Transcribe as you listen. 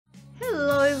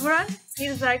everyone,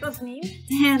 here's Cosnime,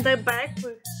 and I'm back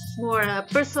with more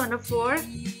Persona 4.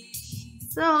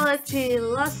 So let's see,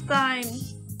 last time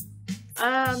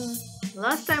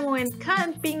we went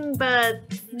camping, but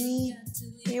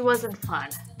it wasn't fun.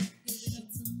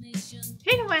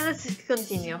 Anyway, let's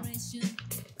continue.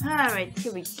 Alright,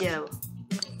 here we go.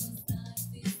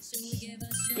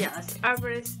 Yeah, let's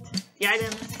harvest the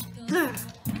items.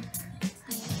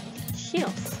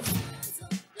 Heals.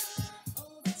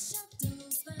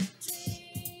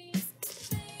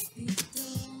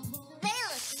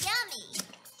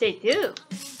 They do.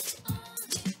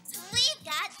 We've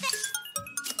got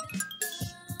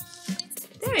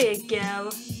There you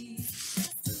go.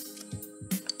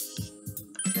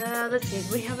 Let's see,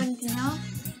 do we have anything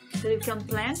else that we can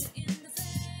plant?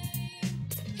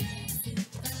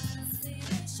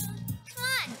 Come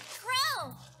on, grow.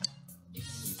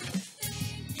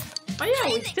 Oh yeah,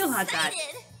 we still had that.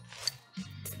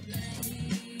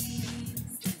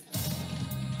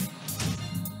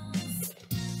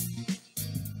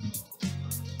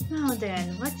 Now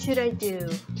then, what should I do?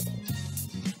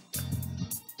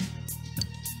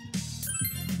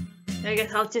 I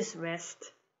guess I'll just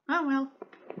rest. Oh well.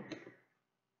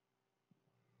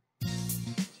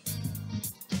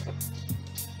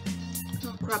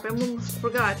 Oh crap, I almost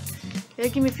forgot.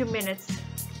 Give me a few minutes.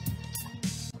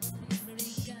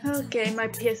 Okay, my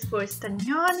PS4 is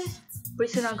turning on.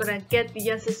 Pretty soon I'm gonna get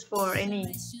the answers for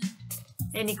any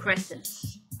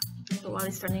questions. So while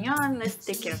it's turning on, let's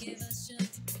take care of this.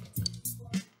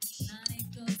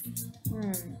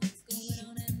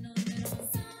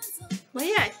 Well,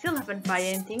 yeah, I still haven't bought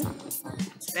anything.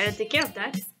 Better take care of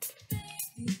that.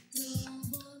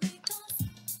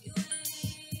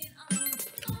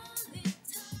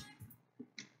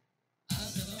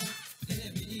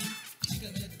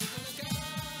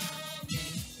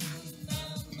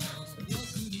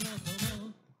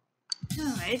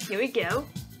 Alright, here we go.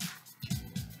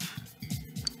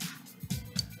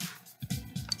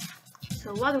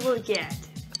 So what will we get?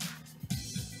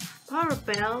 Power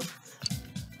belt.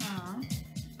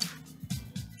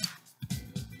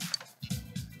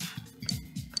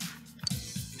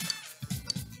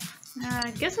 I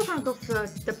guess we're gonna go for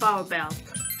the power belt.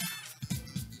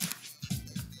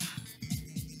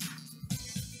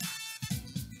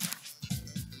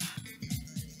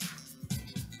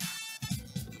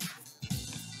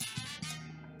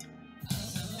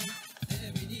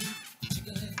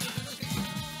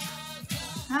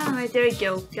 Alright, there you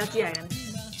go. Got the item.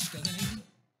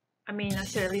 I mean, I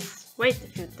should at least wait a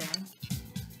few times.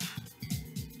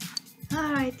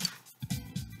 Alright.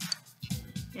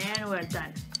 And we're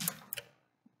done.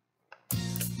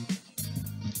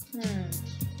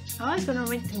 Oh, it's gonna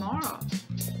rain tomorrow.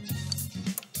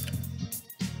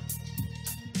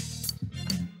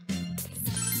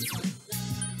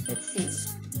 Let's see.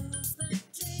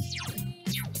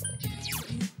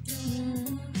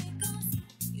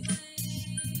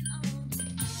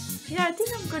 Yeah, I think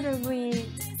I'm gonna read.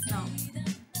 No.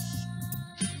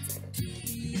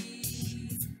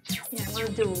 Yeah, I'm gonna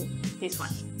do this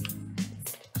one.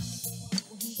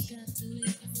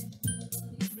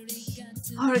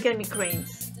 Origami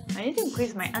cranes. I need to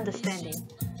increase my understanding.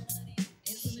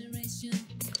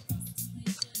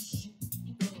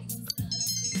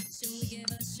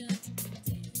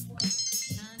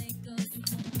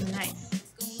 Nice.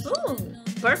 Ooh,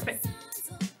 perfect.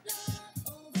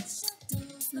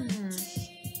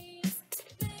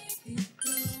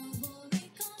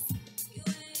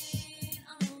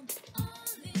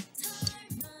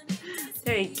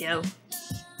 There you go.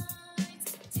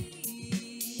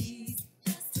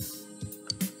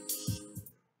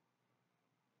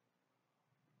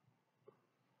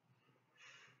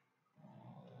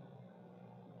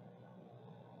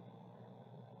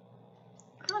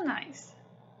 Nice.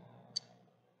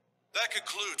 That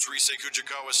concludes Rise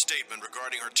Kujikawa's statement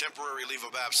regarding her temporary leave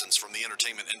of absence from the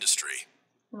entertainment industry.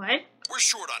 What? We're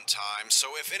short on time,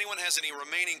 so if anyone has any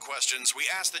remaining questions, we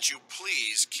ask that you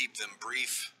please keep them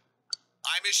brief.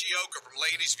 I'm Ishioka from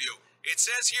Ladies View. It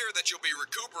says here that you'll be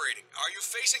recuperating. Are you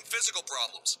facing physical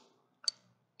problems?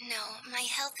 No, my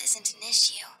health isn't an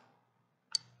issue.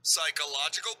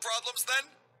 Psychological problems, then?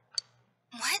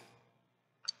 What?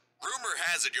 Rumor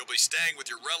has it you'll be staying with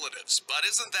your relatives, but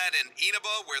isn't that in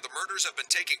Inaba where the murders have been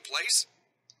taking place?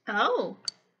 Oh.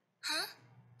 Huh?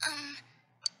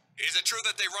 Is it true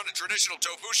that they run a traditional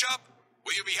tofu shop?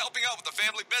 Will you be helping out with the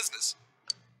family business?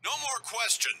 No more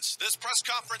questions. This press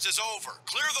conference is over.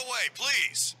 Clear the way,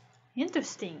 please.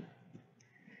 Interesting.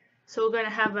 So we're gonna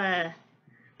have a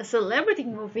celebrity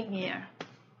moving here.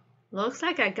 Looks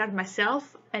like I got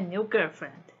myself a new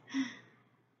girlfriend.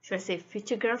 Should I say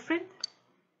future girlfriend?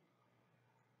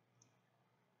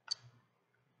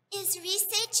 Is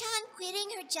Rise-chan quitting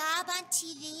her job on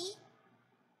TV?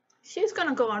 She's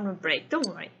gonna go on a break, don't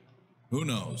worry. Who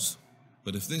knows?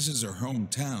 But if this is her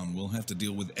hometown, we'll have to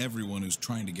deal with everyone who's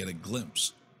trying to get a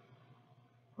glimpse.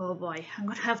 Oh boy, I'm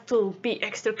gonna have to be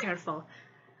extra careful.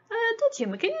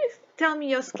 Dojima, can you tell me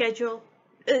your schedule?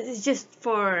 It's just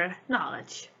for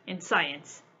knowledge in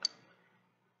science.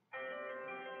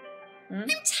 I'm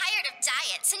tired of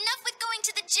diets. Enough with going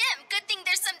to the gym. Good thing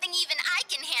there's something even I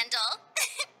can handle.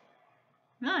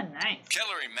 Oh, nice.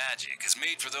 Calorie Magic is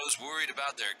made for those worried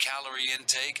about their calorie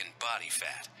intake and body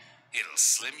fat. It'll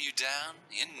slim you down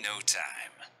in no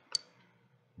time.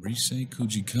 Rise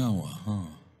Kujikawa,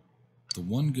 huh? The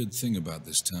one good thing about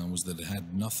this town was that it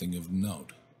had nothing of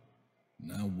note.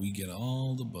 Now we get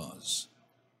all the buzz.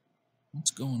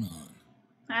 What's going on?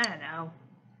 I don't know.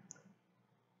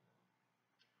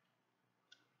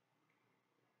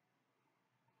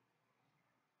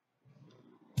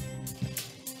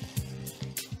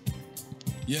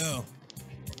 Yo.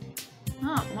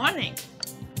 Oh, morning.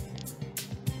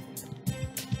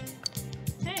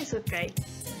 It's okay.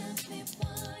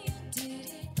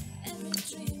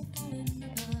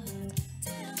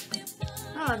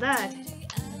 Oh, that.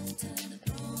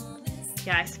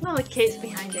 Yeah, I smell a case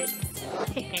behind it.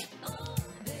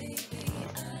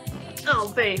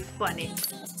 Oh, very funny.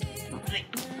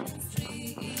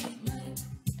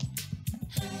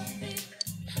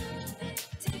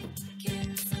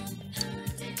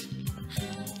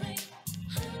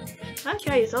 That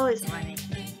guy is always funny.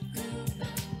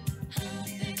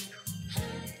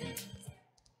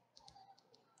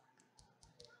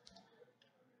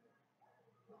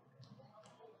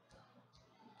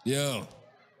 Yo.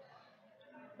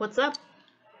 What's up?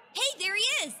 Hey, there he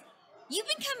is! You've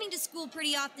been coming to school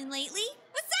pretty often lately.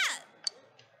 What's up?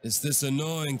 It's this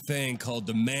annoying thing called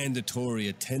the mandatory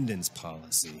attendance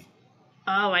policy.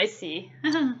 Oh, I see.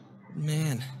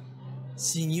 Man,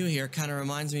 seeing you here kind of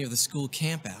reminds me of the school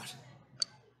campout.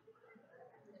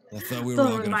 I thought we were Don't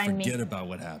all gonna remind me. forget about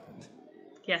what happened.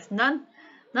 Yes,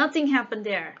 nothing happened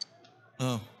there.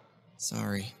 Oh,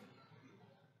 sorry.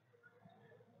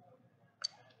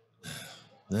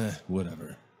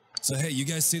 Whatever. So hey, you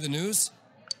guys see the news?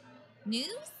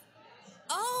 News?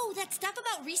 Oh, that stuff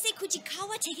about Rise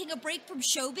Kujikawa taking a break from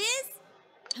showbiz?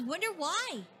 I wonder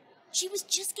why. She was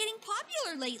just getting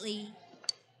popular lately.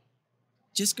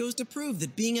 Just goes to prove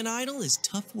that being an idol is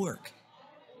tough work.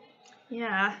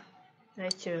 Yeah,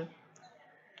 that's true.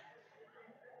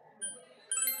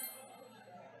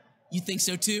 You think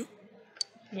so too?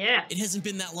 Yeah. It hasn't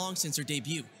been that long since her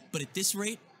debut, but at this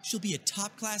rate, she'll be a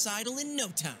top-class idol in no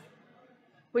time.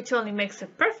 Which only makes her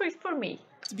perfect for me.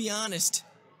 To be honest,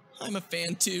 I'm a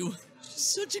fan too. She's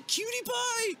such a cutie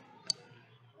pie!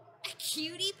 A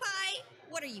cutie pie?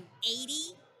 What are you, 80?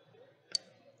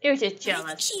 You're just I think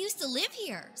jealous. she used to live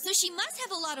here, so she must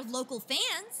have a lot of local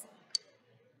fans.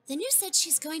 The news said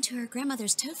she's going to her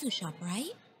grandmother's tofu shop,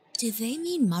 right? Do they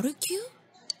mean Marukyu?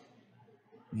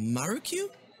 Marukyu?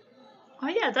 Oh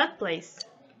yeah, that place.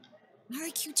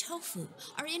 Marukyu Tofu.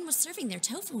 Our inn was serving their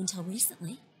tofu until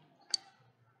recently.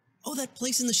 Oh, that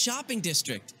place in the shopping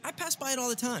district. I pass by it all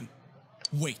the time.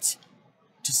 Wait,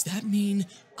 does that mean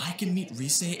I can meet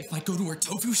Rise if I go to her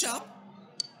tofu shop?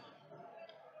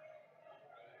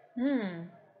 Can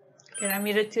I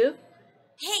meet her too?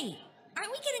 Hey,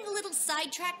 aren't we getting a little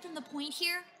sidetracked from the point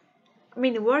here? I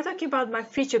mean, we're talking about my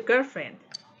future girlfriend.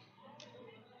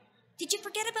 Did you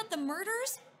forget about the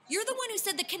murders? You're the one who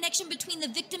said the connection between the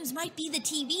victims might be the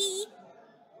TV.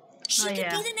 She could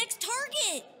yeah. be the next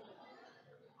target.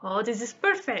 Oh, this is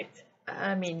perfect.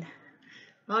 I mean,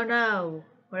 oh no,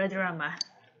 what a drama.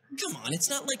 Come on, it's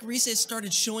not like Rise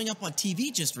started showing up on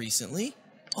TV just recently.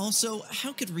 Also,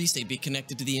 how could Rise be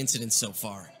connected to the incident so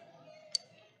far?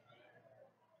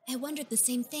 I wondered the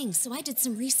same thing, so I did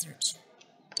some research.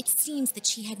 It seems that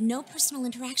she had no personal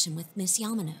interaction with Miss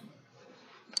Yamano.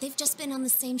 They've just been on the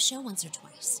same show once or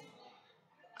twice.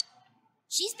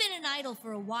 She's been an idol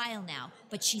for a while now,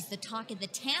 but she's the talk of the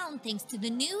town thanks to the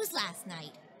news last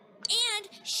night. And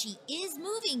she is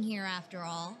moving here after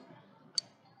all.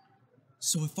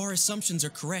 So if our assumptions are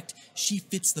correct, she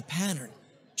fits the pattern.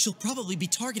 She'll probably be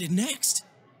targeted next.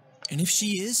 And if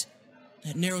she is,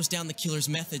 that narrows down the killer's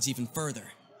methods even further.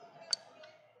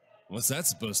 What's that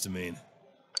supposed to mean?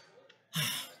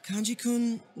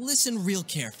 Kanji-kun, listen real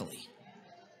carefully.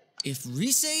 If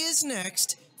Rise is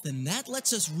next, then that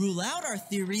lets us rule out our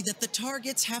theory that the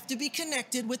targets have to be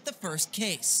connected with the first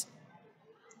case.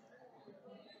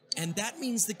 And that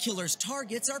means the killer's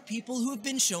targets are people who have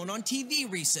been shown on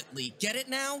TV recently. Get it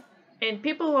now? And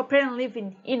people who apparently live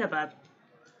in Inaba.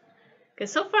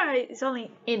 Because so far it's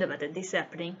only Inaba that this is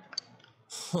happening.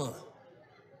 Huh.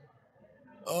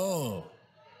 Oh.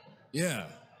 Yeah.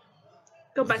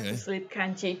 Go back Okay. to sleep,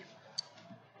 Kanji.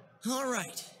 All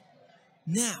right.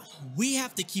 Now, we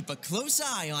have to keep a close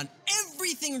eye on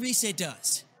everything Rise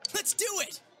does. Let's do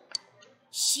it!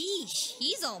 Sheesh,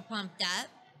 he's all pumped up.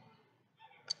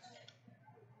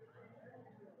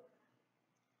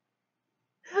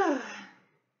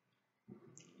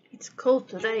 It's cold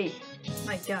today.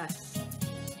 My god.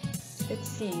 Let's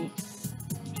see.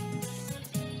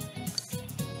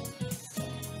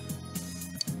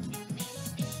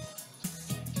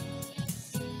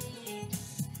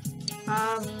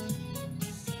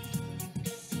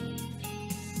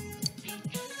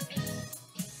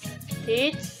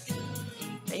 Peach?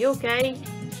 Are you okay?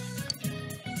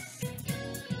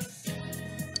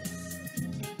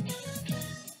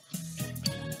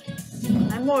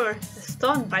 I'm more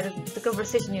stunned by the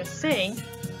conversation you're saying.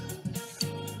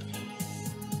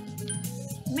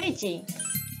 Meiji.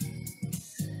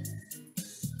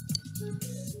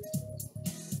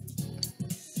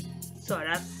 Sort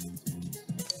of.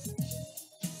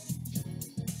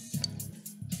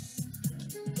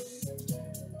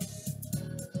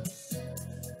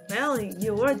 Well,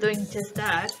 you were doing just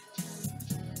that.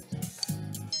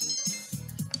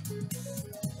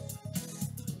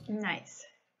 Nice.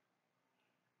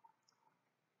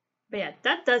 But yeah,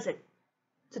 that does it.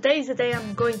 Today is the day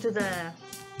I'm going to the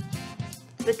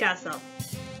castle.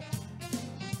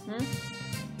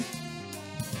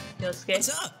 Yosuke? What's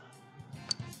up?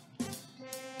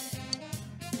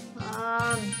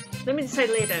 Let me decide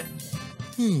later.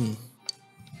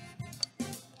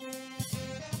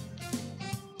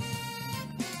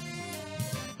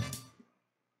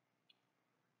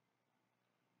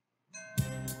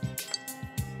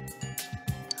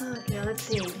 Okay, let's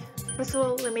see. First of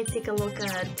all, let me take a look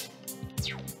at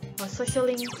our social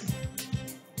links.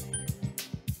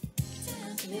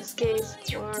 In this case,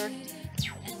 for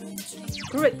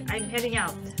Great, I'm heading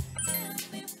out.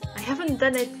 I haven't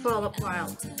done it for a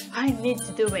while. I need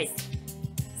to do it.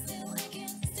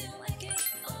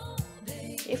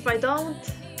 If I don't,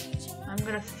 I'm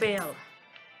gonna fail.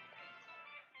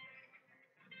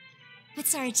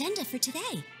 What's our agenda for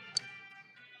today?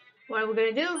 What are we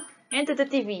gonna do? Enter the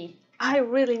TV. I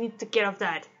really need to get off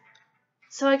that.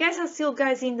 So I guess I'll see you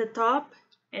guys in the top,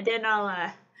 and then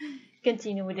I'll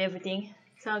continue with everything.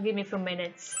 So give me a few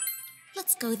minutes.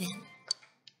 Let's go then.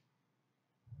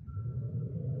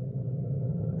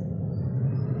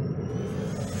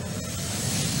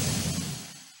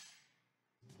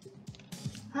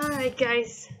 Alright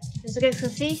guys, as you guys can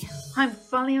see, I'm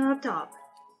finally on the top.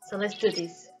 So let's do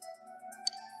this.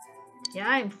 Yeah,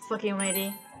 I'm fucking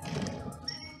ready.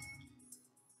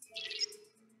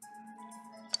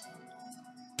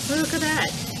 Look at that!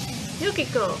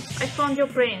 Yukiko, I found your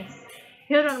brains.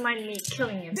 You don't mind me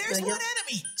killing you, There's do one you?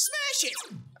 enemy! Smash it!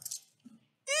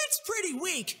 It's pretty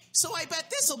weak, so I bet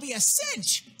this'll be a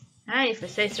cinch! Ah, if I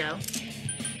say so.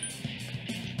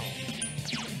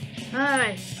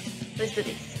 Alright, let's do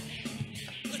this.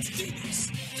 Let's do this!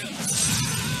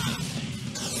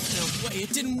 No way, it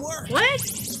didn't work! What?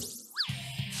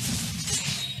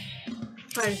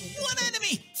 Fire. One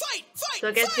enemy! Fight! Fight! So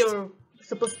I guess fight! you're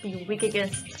supposed to be weak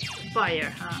against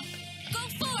fire, huh? Go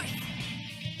forth!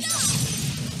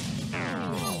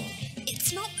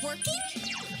 It's not working?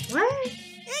 What?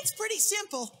 It's pretty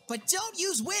simple, but don't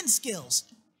use wind skills.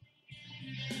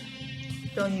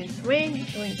 Don't use wind,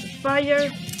 don't use fire.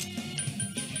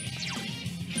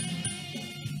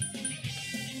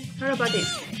 How about this?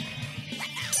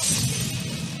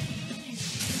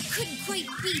 Couldn't quite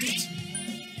beat it.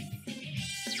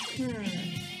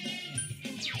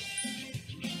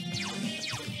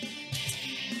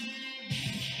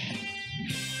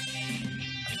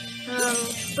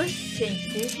 Let's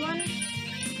change this one.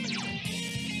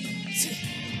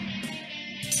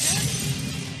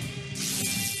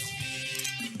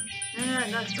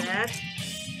 Not bad.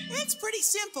 It's pretty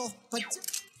simple, but...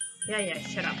 Yeah,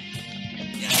 shut up.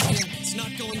 It's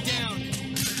not going down.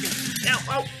 Ow,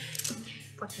 ow!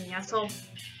 Fucking asshole.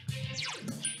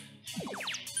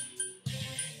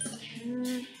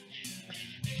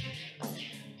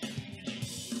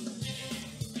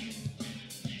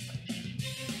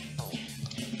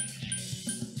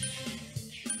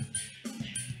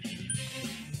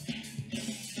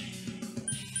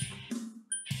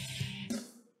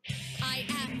 I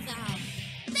am thou.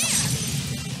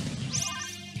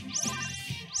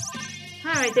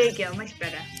 Alright, there you go, much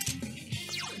better.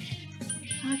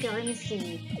 Okay, let me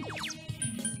see.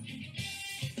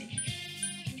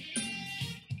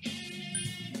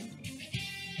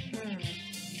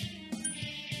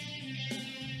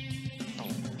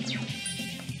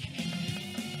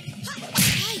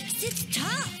 it's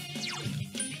tough.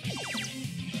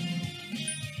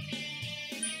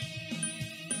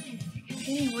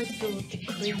 Anywhere to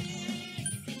decrease.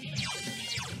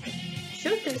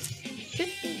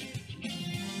 Should be.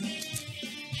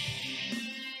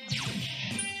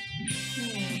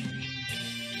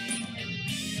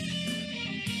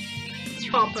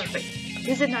 Oh, perfect. This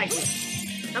is an idea.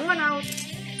 Someone out.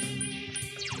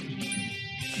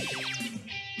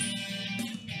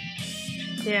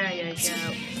 There you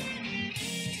go.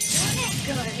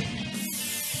 Good.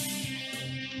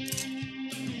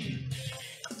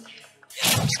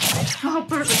 Oh,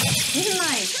 perfect.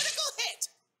 Nice. Critical hit.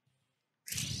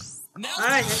 Now,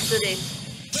 Alright, let's do this.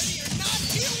 ready or not,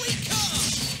 here we come.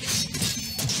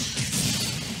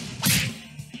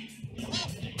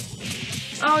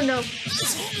 Oh no.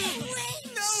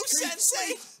 No,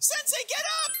 Sensei! Sensei, get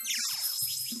up!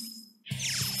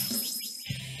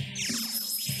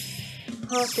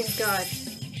 Oh, thank God.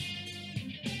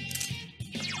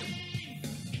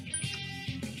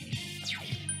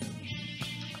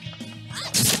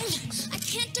 I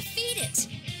can't defeat it.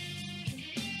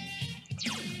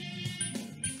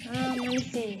 Let me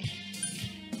see.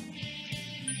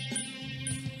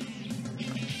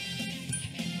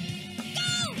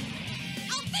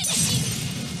 I'll finish you.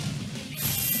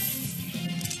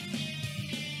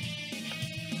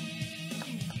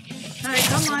 Alright,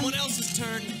 come on. Someone else's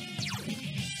turn.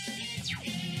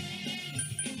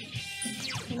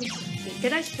 Let me see.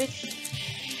 Can I switch?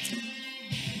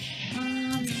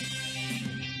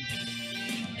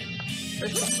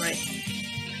 This is right.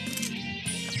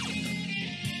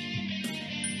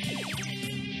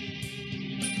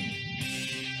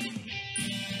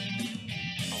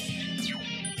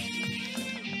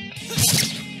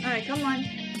 Alright, come on.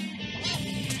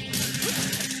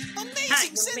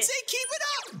 Amazing, Sensei, keep it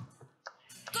up!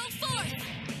 Go forth.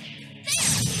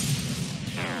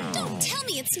 There. Don't tell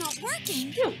me it's not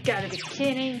working. You gotta be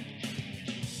kidding.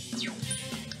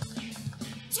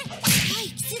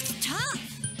 Yikes, it's tough.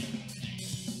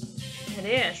 It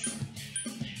is.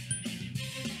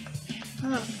 Oh,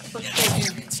 what's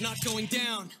that? It's not going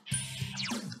down.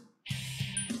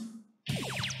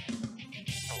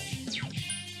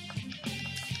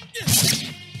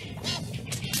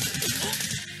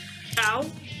 Ow.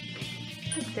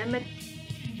 God damn it.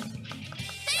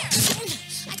 There.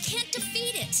 I can't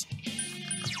defeat it.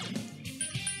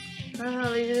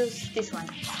 Let's use this one.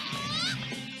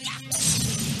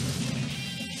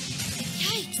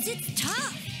 Yikes, it's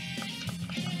tough.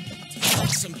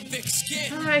 Some thick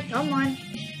skin. Alright, come on.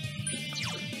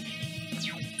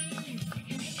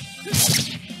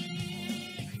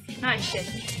 Nice shit.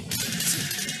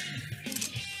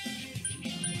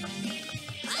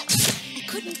 I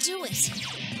couldn't do it.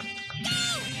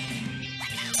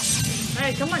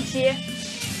 Alright, come on, Chia.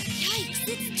 Yikes,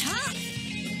 it's tough.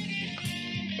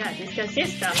 Yeah, this guy's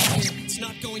his stuff. It's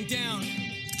not going down.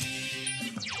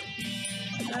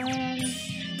 Nice.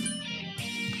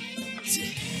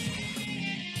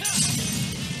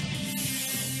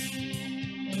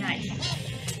 There.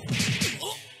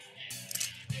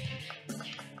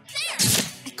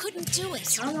 I couldn't do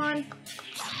it. Come on.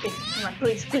 Okay, come on,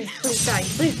 please, please, please die,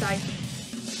 please die.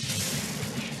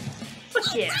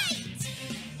 Fuck yeah.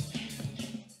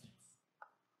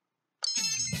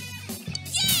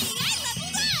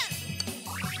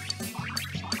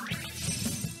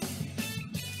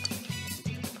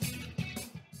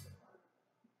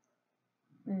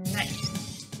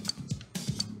 Nice.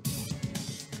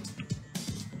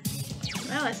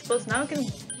 Well, I suppose now I can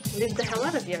leave the hell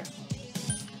out of here.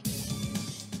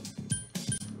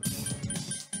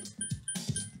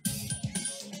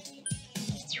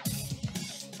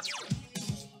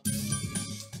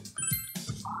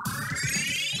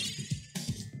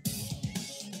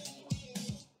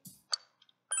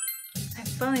 I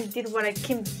finally did what I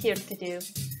came here to do.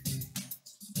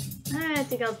 I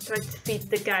think I'll try to feed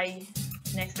the guy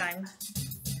next time.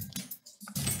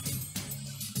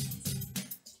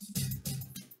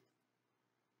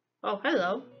 Oh,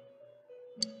 hello.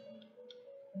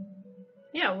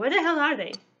 Yeah, where the hell are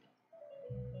they?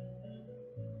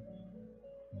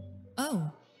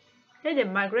 Oh, Hey there,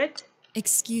 Margaret.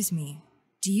 excuse me.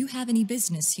 Do you have any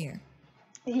business here?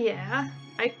 Yeah,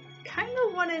 I kind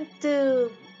of wanted to,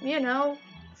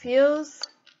 fuse.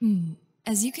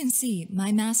 As you can see,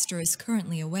 my master is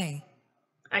currently away.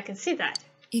 I can see that.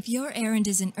 If your errand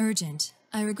isn't urgent,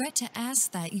 I regret to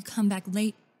ask that you come back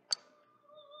late.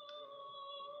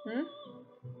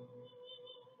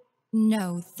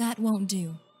 No, that won't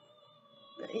do.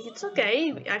 It's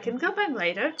okay, I can come back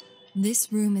later.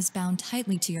 This room is bound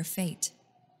tightly to your fate.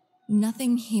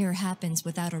 Nothing here happens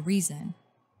without a reason.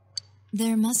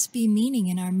 There must be meaning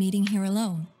in our meeting here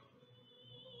alone.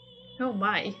 Oh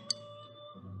my.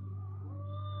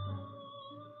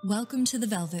 Welcome to the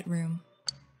Velvet Room.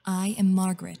 I am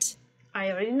Margaret.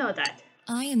 I already know that.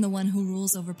 I am the one who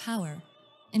rules over power,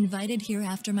 invited here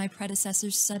after my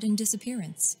predecessor's sudden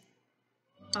disappearance.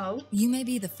 Oh? You may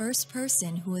be the first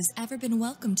person who has ever been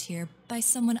welcomed here by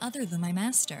someone other than my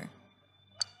master.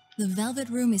 The Velvet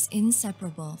Room is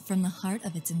inseparable from the heart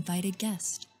of its invited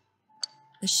guest.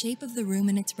 The shape of the room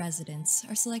and its residents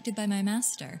are selected by my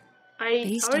master, I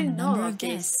based already on the know number of of this.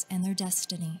 guests and their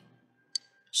destiny.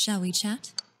 Shall we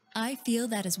chat? I feel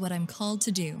that is what I'm called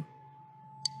to do.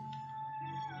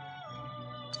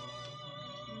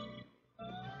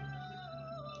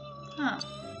 Huh.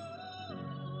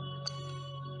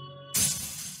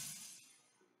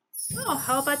 Oh,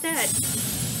 how about that?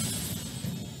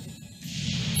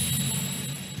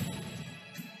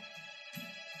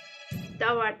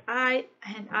 Thou art I,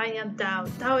 and I am thou.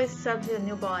 Thou is subject to a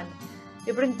new bond.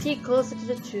 We bring thee closer to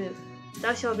the truth.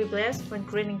 Thou shalt be blessed when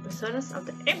creating personas of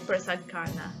the Empress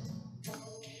Arcana.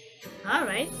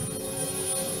 Alright.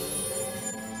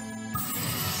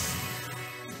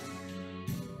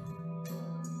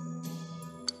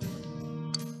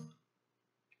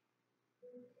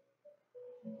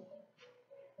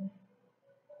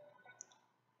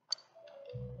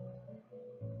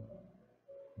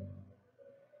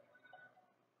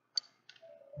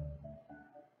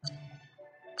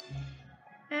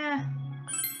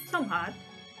 Some hard.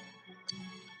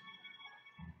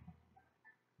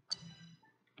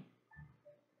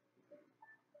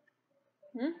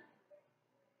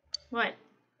 What?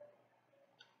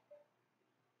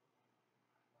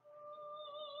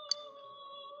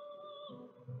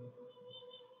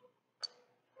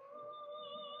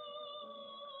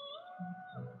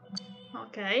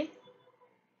 Okay.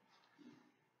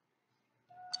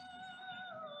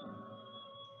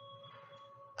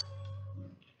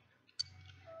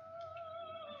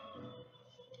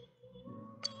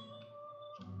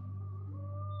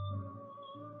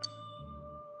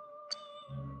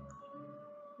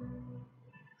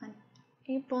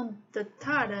 Upon the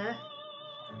Tara.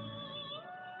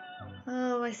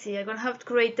 Oh, I see. I'm gonna have to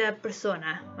create a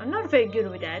persona. I'm not very good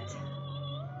with that.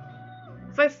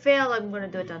 If I fail, I'm gonna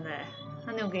do it on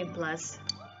the New Game Plus.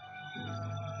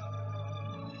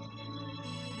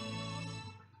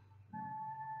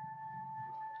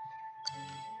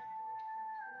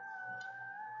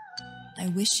 I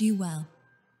wish you well.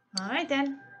 Alright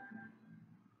then.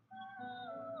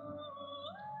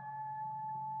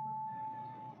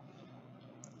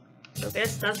 So I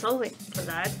guess that's all for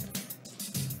that.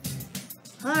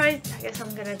 Alright, I guess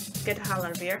I'm gonna get the hell out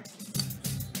of here.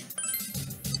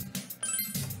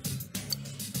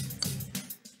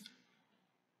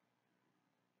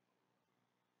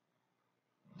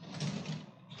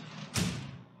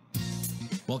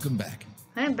 Welcome back.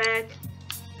 I'm back.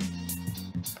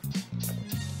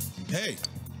 Hey!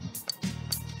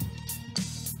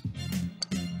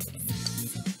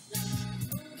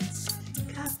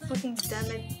 God fucking damn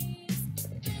it.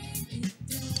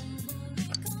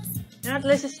 Now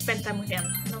let's just spend time with him.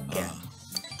 I don't care.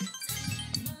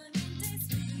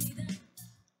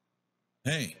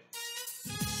 Hey!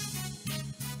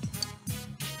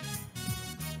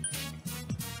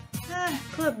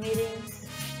 Club meetings.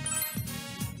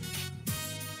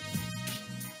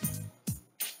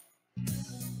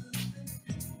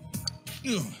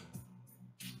 Ugh.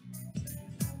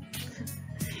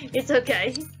 It's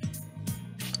okay.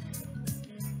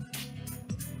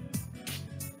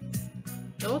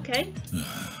 Okay.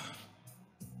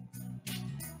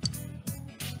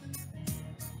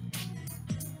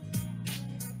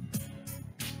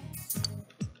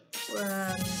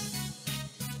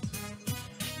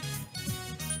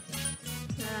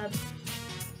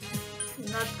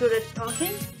 Not good at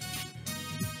talking?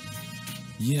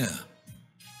 Yeah.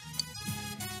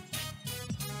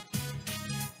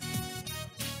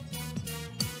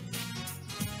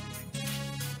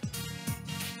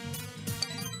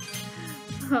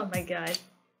 Oh my god.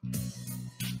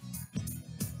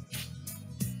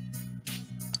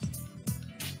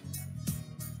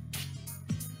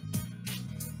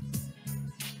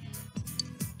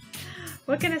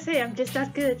 What can I say? I'm just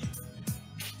that good.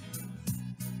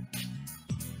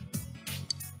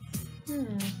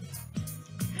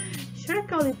 Should I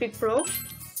call you Big Bro?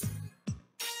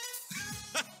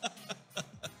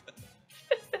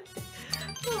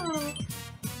 Oh,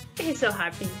 he's so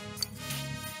happy.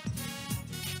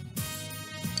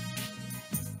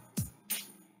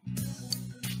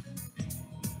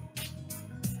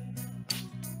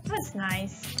 That's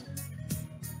nice.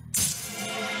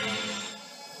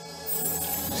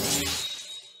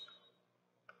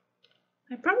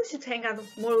 probably should hang out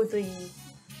more with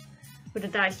the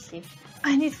Daichi.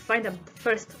 I need to find them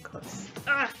first, cause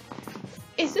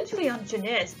it's usually on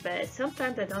Jeunesse, but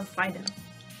sometimes I don't find them.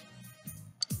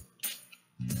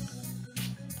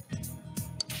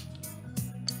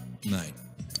 Night.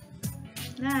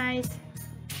 Night.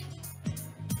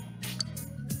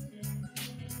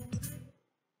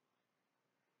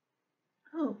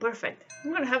 Oh, perfect.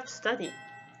 I'm gonna have to study.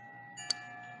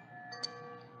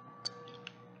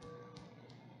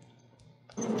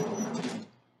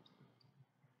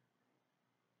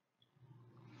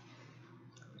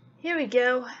 Here we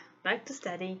go. Back to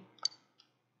study.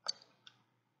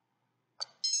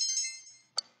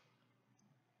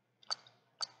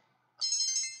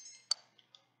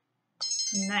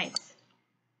 Nice.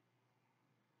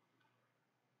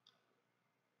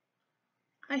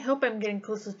 I hope I'm getting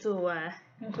closer to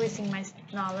increasing my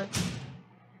knowledge.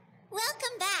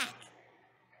 Welcome back.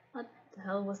 What the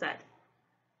hell was that?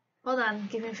 Hold on,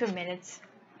 give me a few minutes.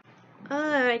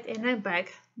 Alright, and I'm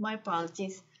back. My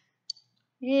apologies.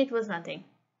 It was nothing.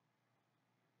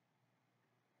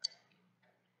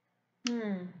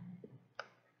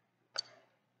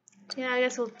 Yeah, I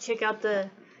guess we'll check out the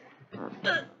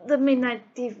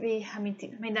Midnight TV,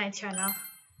 Midnight channel.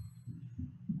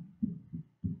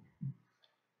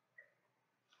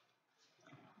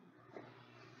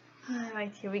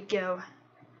 Alright, here we go.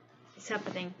 It's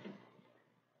happening.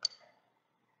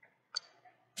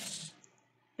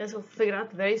 Guess we'll figure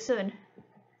out very soon.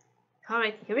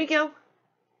 Alright, here we go.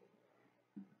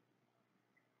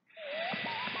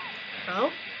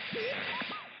 Oh?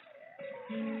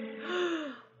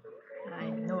 I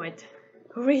know it.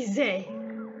 Rise!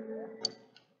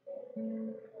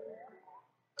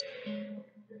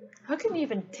 How can you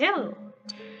even tell?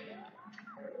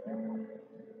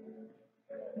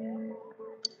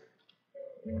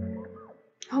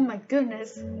 Oh my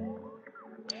goodness.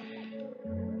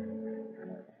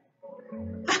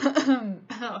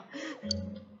 Oh.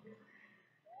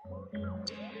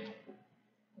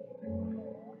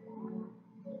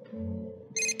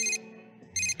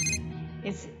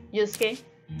 It's Yusuke.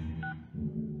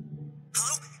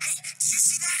 Hello? Hey, did you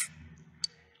see that?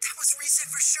 That was Rise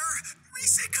for sure.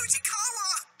 Rise Kujikawa.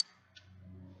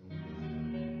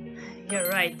 You're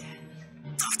right.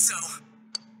 Thought so.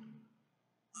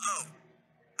 Oh,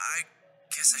 I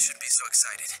guess I shouldn't be so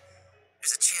excited.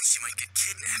 There's a chance she might get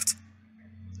kidnapped.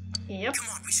 Yep. Come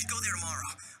on, we should go there tomorrow.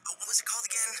 What was it called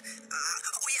again?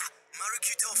 Oh yeah,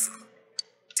 Marukyu Tofu.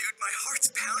 Dude, my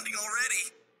heart's pounding already.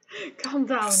 Calm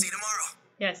down. I'll see you tomorrow.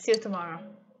 Yeah, see you tomorrow.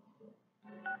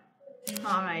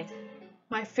 Alright.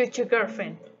 My future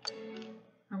girlfriend.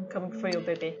 I'm coming for you,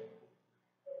 baby.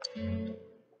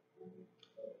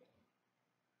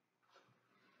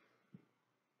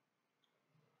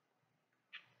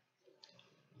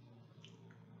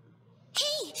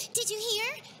 Hey, did you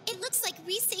hear? It looks like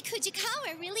Rise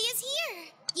Kujikawa really is here.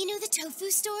 You know the tofu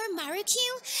store,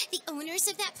 Marukyu? The owners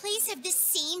of that place have the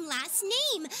same last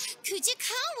name,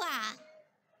 Kujikawa.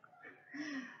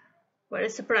 What a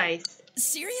surprise.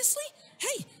 Seriously?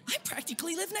 Hey, I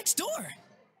practically live next door.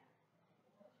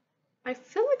 I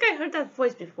feel like I heard that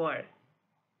voice before.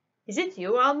 Is it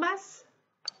you, Almas?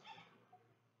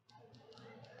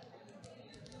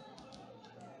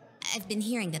 I've been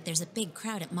hearing that there's a big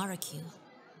crowd at Marukyu.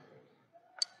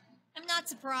 I'm not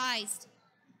surprised.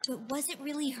 But was it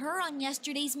really her on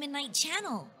yesterday's Midnight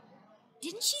Channel?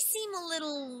 Didn't she seem a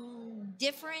little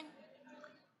different?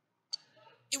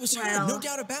 It was her, Well. no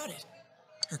doubt about it.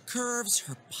 Her curves,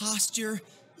 her posture,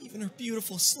 even her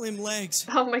beautiful slim legs.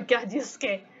 Oh my god,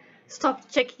 Yusuke. Stop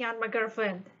checking out my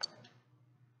girlfriend.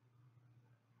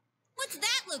 What's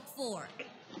that look for?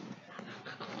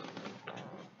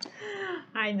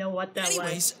 I know what that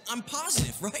Anyways, I'm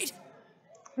positive, right? was.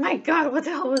 My god, what the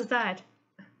hell was that?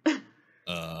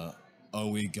 Are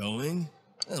we going?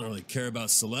 I don't really care about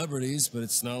celebrities, but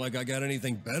it's not like I got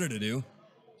anything better to do.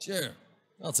 Sure,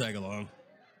 I'll tag along.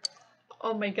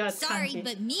 Oh my god, Sorry, Sanji.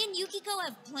 but me and Yukiko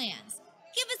have plans.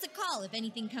 Give us a call if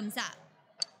anything comes up.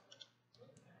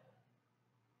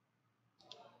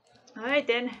 Alright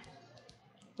then.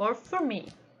 Or for me.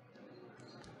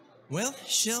 Well,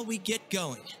 shall we get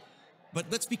going? But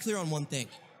let's be clear on one thing.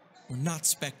 We're not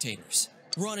spectators.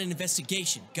 We're on an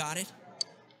investigation, got it?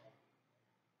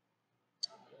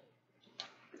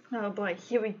 Oh boy,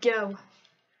 here we go.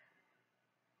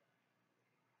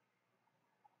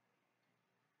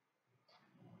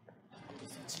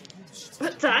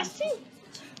 Watashi?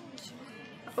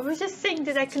 I was just saying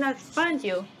that I could not find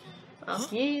you. Well, Huh?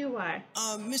 here you are.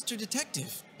 Mr.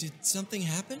 Detective, did something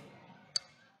happen?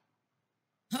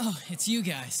 Oh, it's you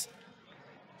guys.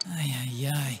 Ay,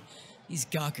 ay, ay. These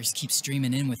gawkers keep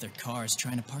streaming in with their cars,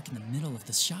 trying to park in the middle of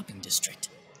the shopping district.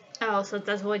 Oh, so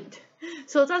that's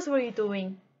what you're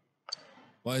doing.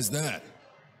 Why is that?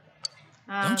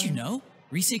 Don't you know?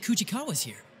 Rise Kujikawa's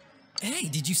here. Hey,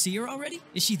 did you see her already?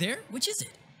 Is she there? Which is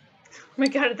it? Oh my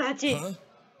god, that's it. Huh?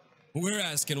 We're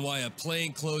asking why a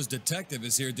plainclothes detective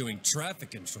is here doing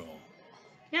traffic control.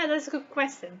 Yeah, that's a good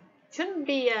question. Shouldn't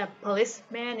be a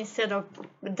policeman instead of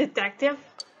a detective?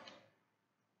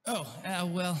 Oh,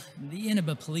 well, the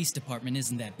Inaba Police Department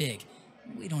isn't that big.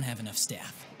 We don't have enough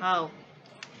staff. Oh,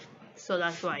 so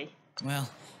that's why. Well,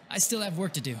 I still have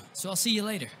work to do, so I'll see you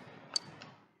later.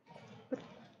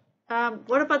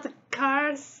 What about the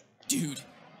cars? Dude,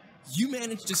 you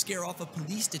managed to scare off a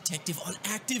police detective on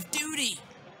active duty.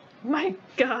 My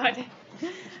god.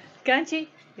 Kanji,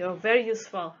 you're very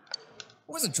useful. I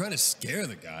wasn't trying to scare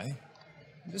the guy.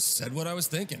 I just said what I was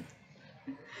thinking.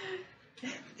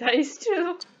 That is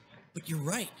true. But you're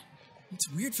right. It's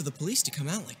weird for the police to come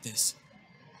out like this.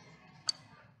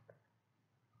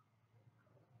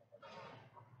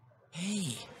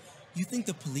 Hey, you think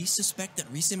the police suspect that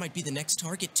Rise might be the next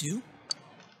target too?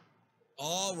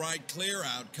 All right, clear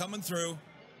out. Coming through.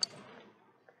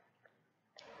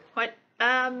 What?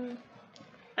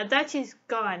 Adachi's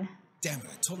gone. Damn it,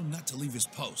 I told him not to leave his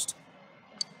post.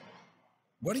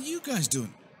 What are you guys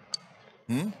doing?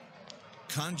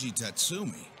 Kanji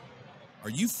Tatsumi. Are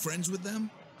you friends with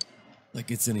them? Like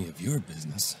it's any of your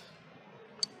business.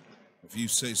 If you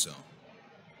say so.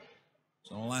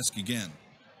 So I'll ask again.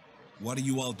 What are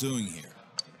you all doing here?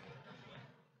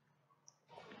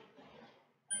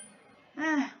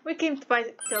 We came to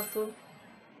buy tofu.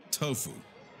 Tofu.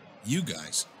 You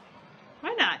guys.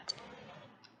 Why not?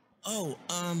 Oh,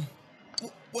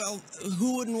 well,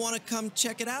 who wouldn't want to come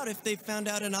check it out if they found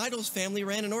out an idol's family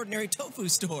ran an ordinary tofu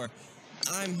store?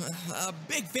 I'm a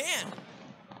big fan.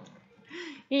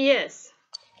 Yes.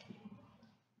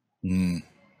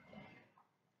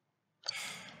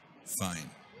 Fine.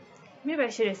 Maybe I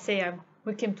should say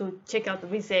we came to check out the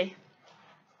Rise.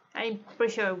 I'm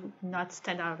pretty sure I would not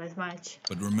stand out as much.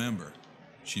 But remember,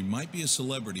 she might be a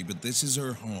celebrity, but this is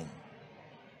her home.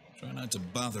 Try not to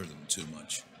bother them too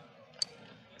much.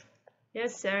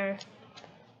 Yes, sir.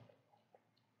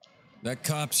 That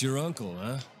cop's your uncle,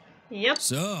 huh? Yep.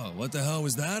 So, what the hell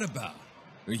was that about?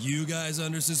 Are you guys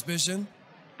under suspicion?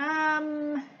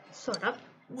 Sort of.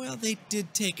 Well, they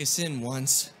did take us in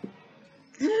once.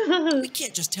 We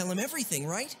can't just tell them everything,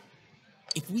 right?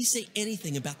 If we say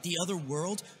anything about the other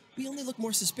world, we only look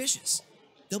more suspicious.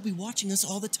 They'll be watching us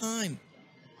all the time.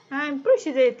 I'm pretty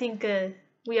sure they think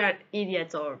we are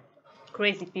idiots or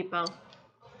crazy people.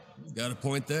 Got a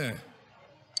point there.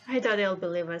 I doubt they'll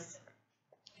believe us.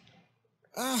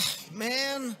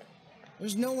 Man.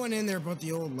 There's no one in there but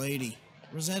the old lady.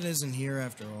 Rosette isn't here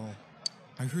after all.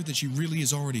 I heard that she really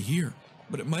is already here,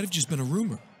 but it might have just been a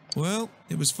rumor. Well,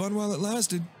 it was fun while it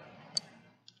lasted.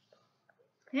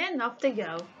 And off they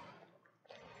go.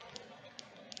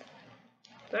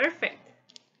 Perfect.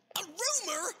 A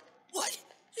rumor? What?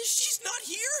 She's not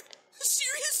here?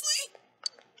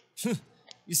 Seriously?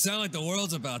 You sound like the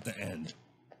world's about to end.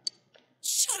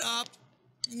 Shut up.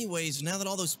 Anyways, now that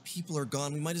all those people are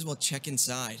gone, we might as well check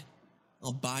inside.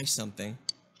 I'll buy something.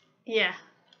 Yeah.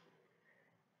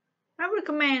 I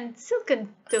recommend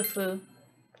silken tofu.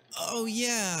 Oh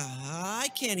yeah, I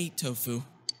can't eat tofu.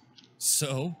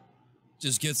 So,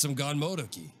 just get some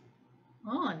ganmodoki.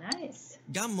 Oh, nice.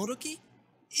 Ganmodoki?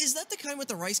 Is that the kind with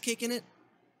the rice cake in it?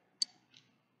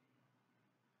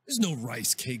 There's no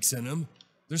rice cakes in them.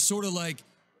 They're sort of like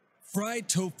fried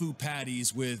tofu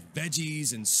patties with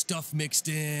veggies and stuff mixed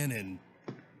in and...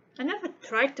 I never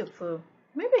tried tofu.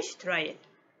 Maybe I should try it.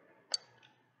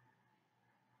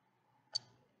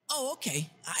 Oh, okay.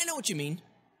 I know what you mean.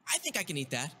 I think I can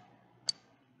eat that.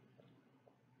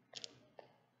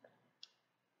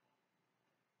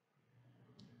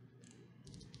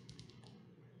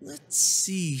 Let's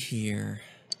see here.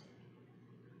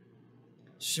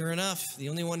 Sure enough, the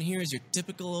only one here is your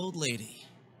typical old lady.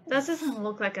 That doesn't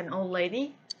look like an old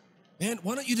lady. Man,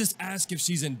 why don't you just ask if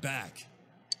she's in back?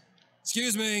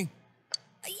 Excuse me.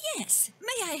 Yes,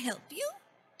 may I help you?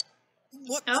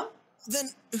 What? Oh?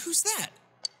 Then who's that?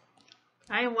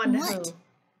 I wonder What? who.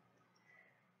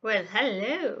 Well,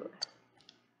 hello.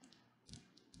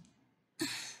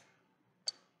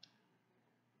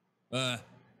 Are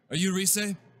you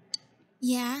Rise?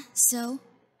 Yeah, so?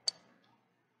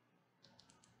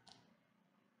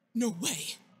 No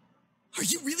way. Are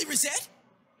you really Rosette?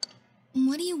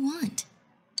 What do you want?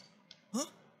 Huh?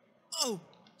 Oh,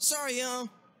 sorry,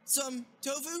 some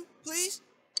tofu, please?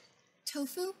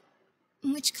 Tofu?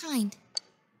 Which kind?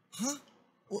 Huh?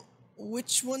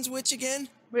 Which one's which again?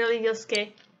 Really,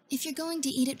 Yosuke? If you're going to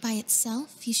eat it by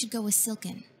itself, you should go with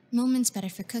silken. Momon's better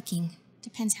for cooking.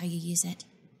 Depends how you use it.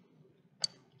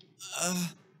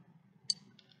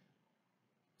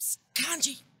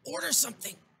 Kanji, order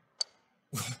something.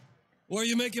 Why are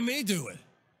you making me do it?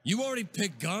 You already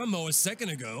picked Ganmo a second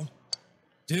ago.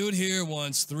 Dude here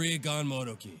wants 3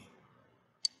 Ganmodoki.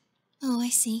 Oh, I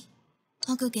see.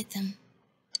 I'll go get them.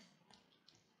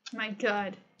 My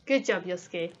god. Good job,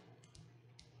 Yosuke.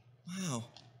 Wow.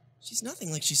 She's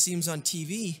nothing like she seems on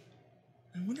TV.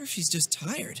 I wonder if she's just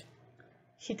tired.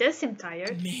 She does seem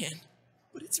tired. Man,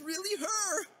 but it's really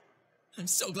her. I'm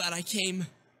so glad I came.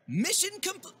 Mission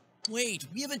complete. Wait,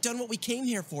 we haven't done what we came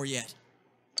here for yet.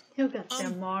 You got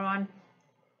them, moron.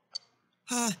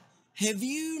 Have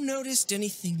you noticed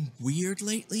anything weird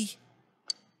lately?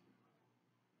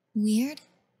 Weird?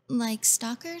 Like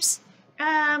stalkers?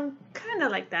 Kinda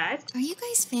like that. Are you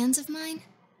guys fans of mine?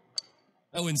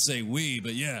 I wouldn't say we,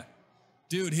 but yeah.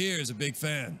 Dude here is a big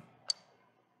fan.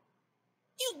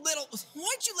 You little...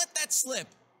 Why'd you let that slip?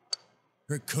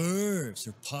 Her curves,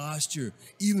 her posture,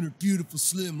 even her beautiful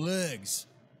slim legs.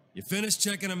 You finished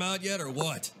checking them out yet, or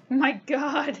what? My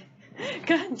god.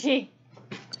 Kanji.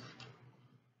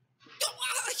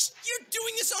 You're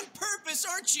doing this on purpose,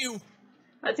 aren't you?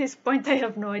 At this point, I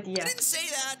have no I idea. didn't say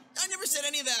that. I never said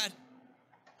any of that.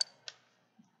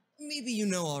 Maybe you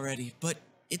know already, but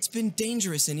it's been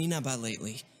dangerous in Inaba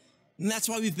lately. And that's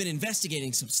why we've been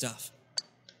investigating some stuff.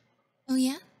 Oh,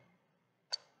 yeah?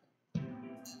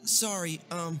 Sorry,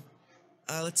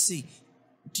 let's see.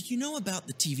 Do you know about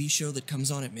the TV show that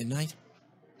comes on at midnight?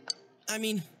 I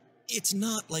mean, it's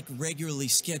not like regularly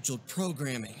scheduled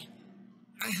programming.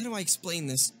 How do I explain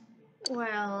this?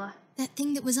 Well... That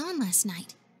thing that was on last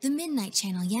night. The Midnight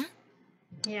Channel, yeah?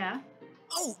 Yeah.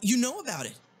 Oh, you know about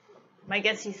it? I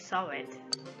guess you saw it.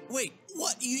 Wait,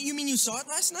 what? You mean you saw it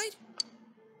last night?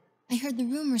 I heard the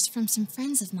rumors from some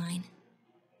friends of mine.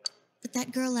 But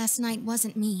that girl last night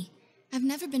wasn't me. I've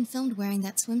never been filmed wearing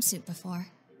that swimsuit before.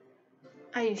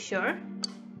 Are you sure?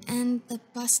 And the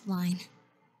bust line.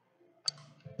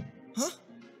 Huh?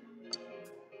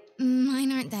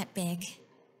 Mine aren't that big.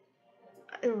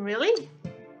 Really?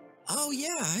 Oh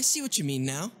yeah, I see what you mean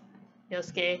now.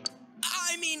 Yosuke.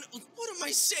 I mean, what am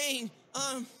I saying?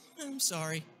 I'm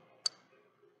sorry.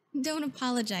 Don't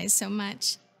apologize so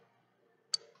much.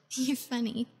 You're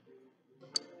funny.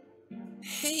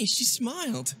 Hey, she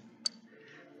smiled.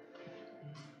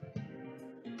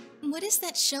 What is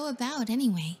that show about,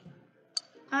 anyway?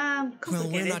 Complicated. Well,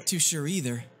 we're not too sure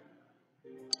either.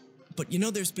 But you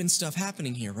know there's been stuff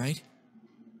happening here, right?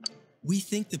 We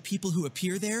think the people who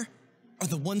appear there are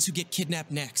the ones who get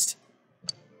kidnapped next.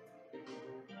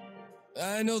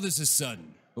 I know this is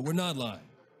sudden, but we're not lying.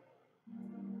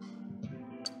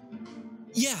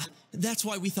 Yeah, that's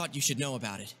why we thought you should know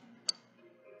about it.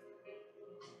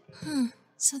 Huh,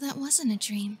 so that wasn't a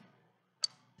dream.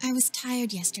 I was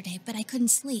tired yesterday, but I couldn't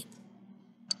sleep.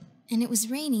 And it was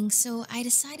raining, so I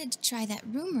decided to try that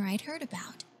rumor I'd heard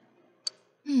about.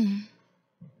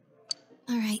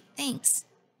 Alright, thanks.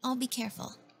 I'll be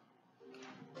careful.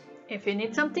 If you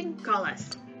need something, call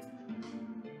us.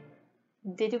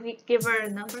 Did you give her a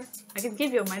number? I can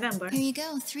give you my number. Here you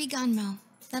go, 3 Ganmo.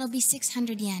 That'll be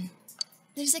 600 yen.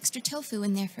 There's extra tofu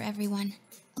in there for everyone.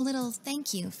 A little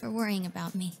thank you for worrying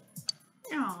about me.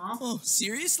 Aww. Oh,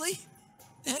 seriously?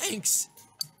 Thanks.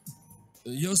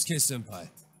 Yosuke-senpai,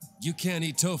 you can't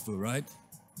eat tofu, right?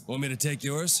 Want me to take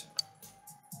yours?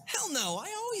 Hell no,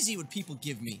 I always eat what people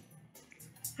give me.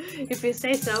 If you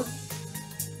say so.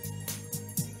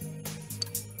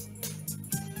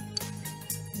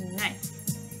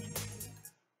 Nice.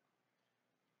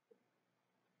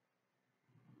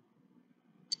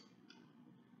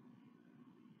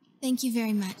 Thank you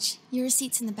very much. Your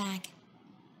receipt's in the bag.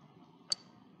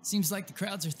 Seems like the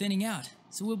crowds are thinning out,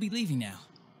 so we'll be leaving now.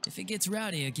 If it gets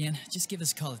rowdy again, just give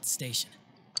us a call at the station.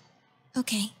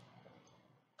 Okay.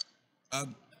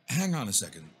 Hang on a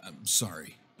second. I'm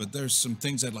sorry, but there's some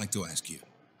things I'd like to ask you.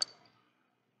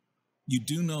 You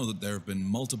do know that there have been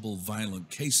multiple violent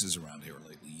cases around here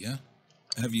lately, yeah?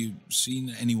 Have you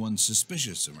seen anyone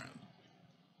suspicious around?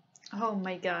 Oh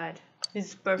my god. This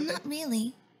is perfect. Not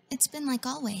really. It's been like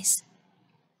always.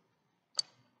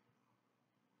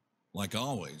 Like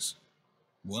always.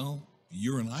 Well,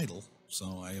 you're an idol,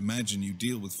 so I imagine you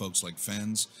deal with folks like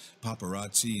fans,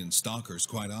 paparazzi, and stalkers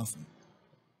quite often.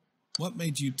 What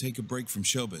made you take a break from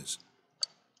showbiz?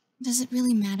 Does it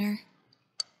really matter?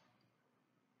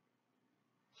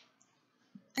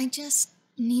 I just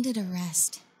needed a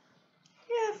rest.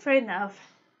 Yeah, fair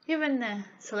enough. Even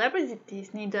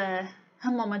celebrities need a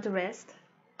moment to rest.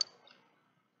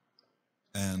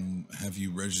 have you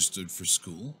registered for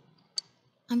school?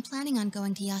 I'm planning on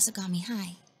going to Yasogami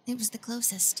High. It was the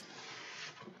closest.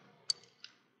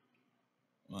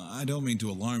 Well, I don't mean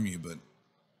to alarm you, but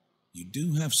you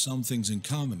do have some things in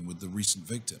common with the recent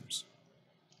victims.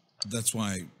 That's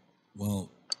why, well...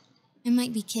 I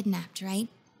might be kidnapped, right?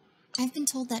 I've been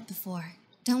told that before.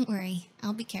 Don't worry,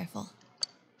 I'll be careful.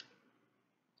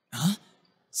 Huh?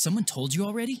 Someone told you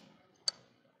already?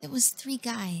 It was 3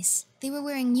 guys. They were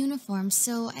wearing uniforms,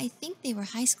 so I think they were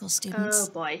high school students.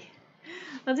 Oh boy.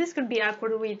 Now this could be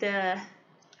awkward with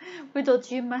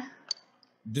Ojima.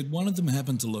 Did one of them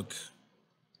happen to look...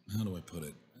 How do I put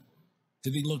it?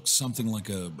 Did he look something like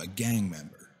a gang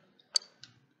member?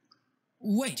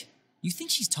 Wait, you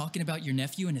think she's talking about your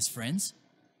nephew and his friends?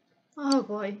 Oh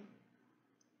boy.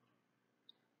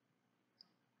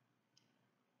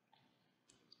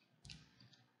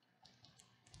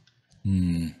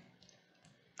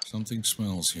 Something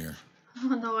smells here. Oh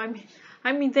no,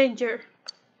 I'm in danger.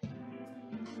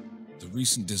 The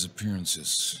recent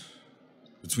disappearances.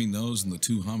 Between those and the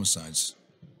 2 homicides,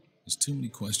 there's too many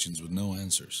questions with no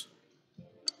answers.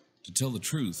 To tell the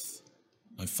truth,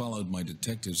 I followed my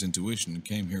detective's intuition and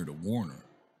came here to warn her.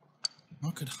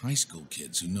 How could high school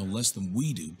kids who know less than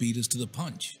we do beat us to the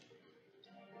punch?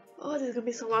 Oh, this is gonna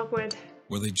be so awkward.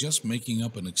 Were they just making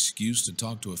up an excuse to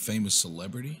talk to a famous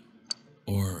celebrity?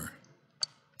 Or...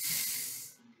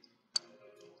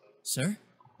 Sir?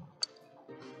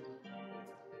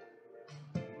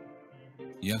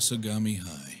 Yasogami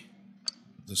High.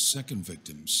 The second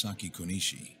victim, Saki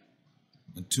Konishi,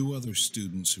 and 2 other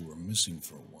students who were missing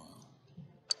for a while.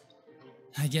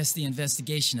 I guess the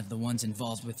investigation of the ones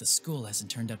involved with the school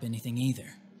hasn't turned up anything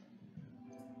either.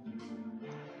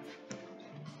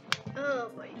 Oh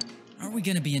boy. Are we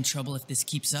gonna be in trouble if this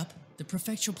keeps up? The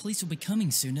prefectural police will be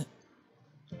coming soon.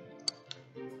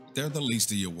 They're the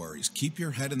least of your worries. Keep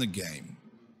your head in the game.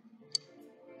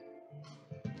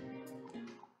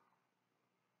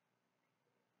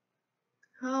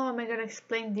 How am I gonna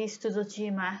explain this to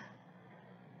Dojima?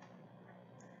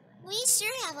 We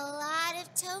sure have a lot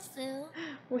of tofu.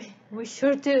 We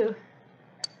sure do.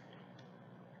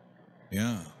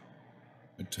 Yeah,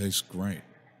 it tastes great.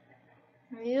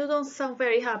 You don't sound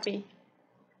very happy.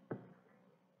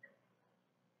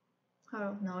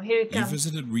 Oh no, here it You comes.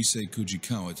 visited Risei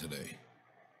Kujikawa today.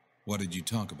 What did you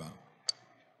talk about?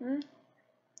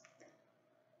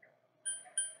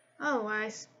 Oh,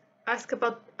 ask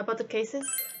about the cases?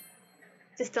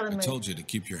 Just tell him. I told you to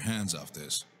keep your hands off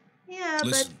this. Yeah,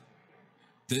 Listen,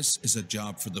 this is a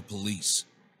job for the police.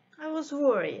 but I was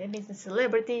worried. I mean, it's a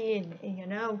celebrity, and you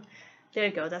know, there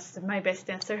you go. That's my best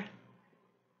answer.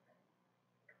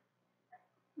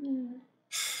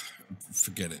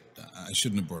 Forget it. I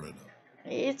shouldn't have brought it up.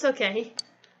 It's okay.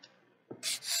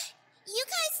 You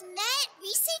guys met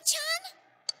Risei-chan?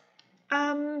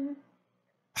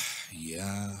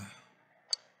 Yeah.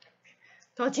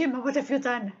 Dojima, what have you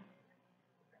done?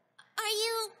 Are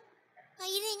you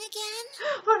fighting again?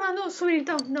 Oh no, sweetie,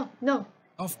 don't. No.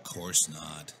 Of course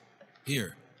not.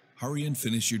 Here, hurry and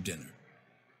finish your dinner.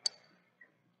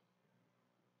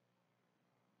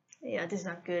 Yeah, this is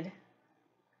not good.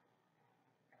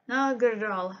 Not good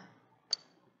at all.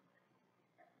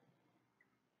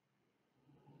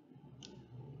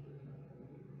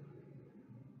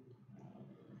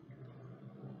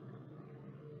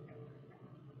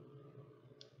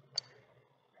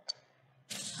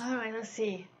 Alright, let's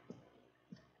see.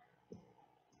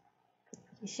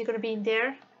 Is she gonna be in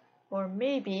there? Or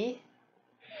maybe...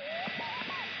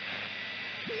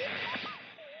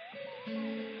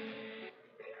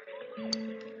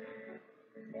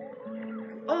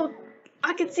 Oh,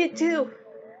 I can see it too!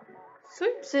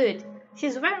 Swimsuit!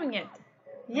 She's wearing it!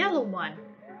 Yellow one!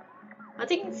 I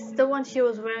think it's the one she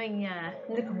was wearing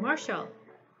in the commercial.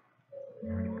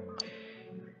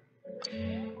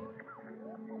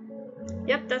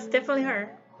 Yep, that's definitely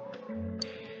her.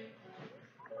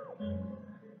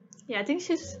 Yeah, I think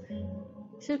she's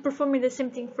performing the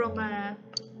same thing from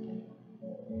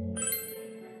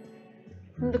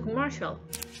the commercial.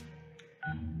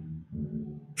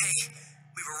 Hey,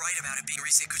 we were right about it being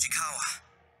Risei Kujikawa.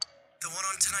 The one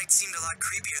on tonight seemed a lot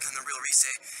creepier than the real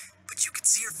Risei, but you could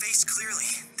see her face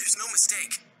clearly. There's no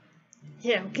mistake.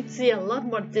 Yeah, we can see a lot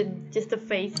more than just the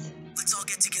face. Let's all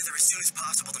get together as soon as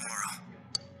possible tomorrow.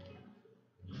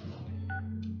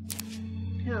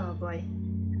 Oh boy.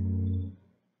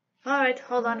 Alright,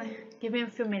 hold on. Give me a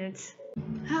few minutes.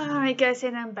 Alright guys,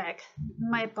 and I'm back.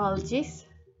 My apologies.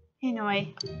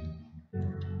 Anyway.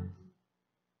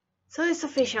 So it's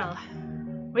official.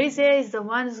 Risei is the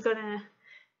one who's gonna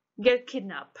get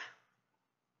kidnapped.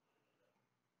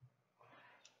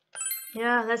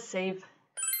 Yeah, let's save.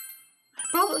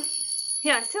 Probably.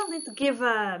 Yeah, I still need to give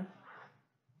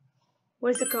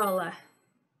what is it called?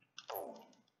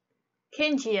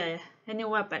 Kenji a new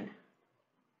weapon.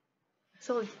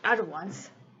 So the other ones.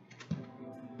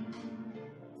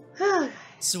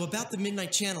 So about the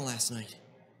Midnight Channel last night.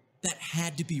 That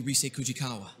had to be Rise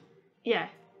Kujikawa. Yeah,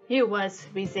 it was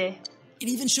Rise. It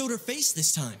even showed her face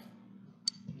this time.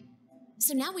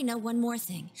 So now we know one more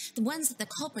thing. The ones that the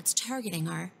culprit's targeting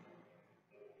are...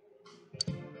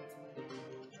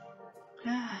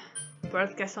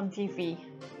 Broadcast on TV.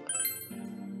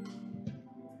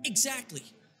 Exactly.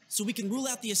 So we can rule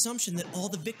out the assumption that all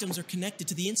the victims are connected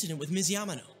to the incident with Ms.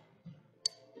 Yamano.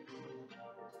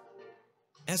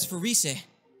 As for Rise,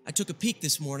 I took a peek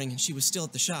this morning and she was still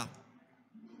at the shop.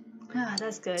 Ah,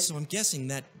 that's good. So I'm guessing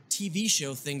that TV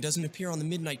show thing doesn't appear on the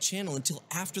Midnight Channel until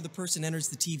after the person enters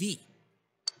the TV.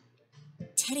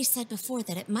 Teddy said before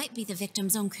that it might be the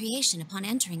victim's own creation upon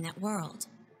entering that world.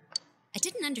 I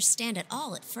didn't understand it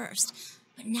all at first,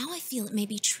 but now I feel it may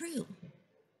be true.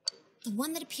 The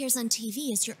one that appears on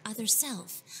TV is your other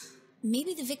self.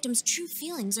 Maybe the victim's true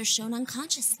feelings are shown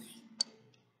unconsciously.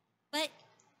 But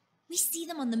we see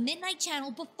them on the Midnight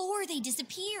Channel before they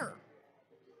disappear.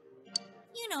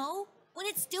 You know, when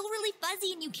it's still really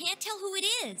fuzzy and you can't tell who it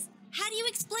is. How do you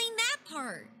explain that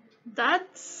part? That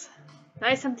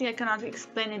is something I cannot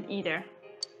explain it either.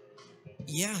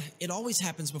 Yeah, it always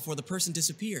happens before the person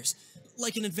disappears,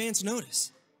 like an advance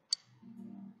notice.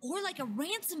 Or like a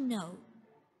ransom note.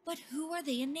 But who are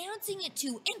they announcing it to,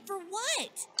 and for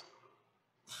what?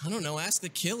 I don't know, ask the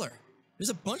killer. There's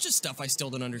a bunch of stuff I still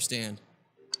don't understand.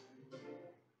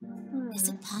 Is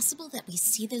it possible that we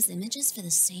see those images for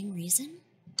the same reason?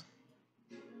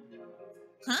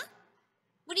 Huh?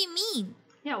 What do you mean?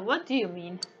 Yeah, what do you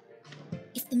mean?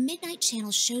 If the Midnight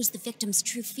Channel shows the victim's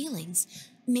true feelings,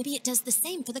 maybe it does the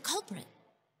same for the culprit.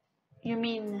 You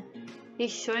mean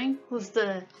it's showing who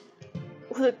the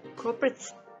culprit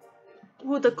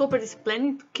is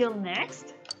planning to kill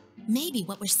next? Maybe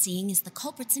what we're seeing is the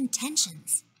culprit's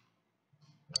intentions.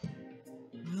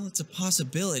 Well, it's a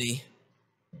possibility.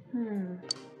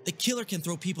 The killer can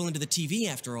throw people into the TV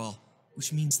after all,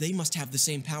 which means they must have the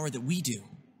same power that we do.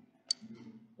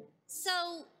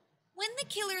 So, when the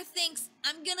killer thinks,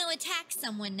 I'm gonna attack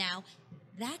someone now,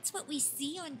 that's what we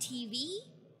see on TV?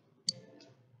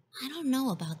 I don't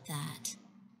know about that.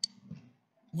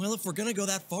 Well, if we're gonna go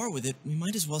that far with it, we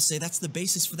might as well say that's the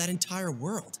basis for that entire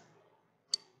world.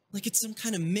 Like it's some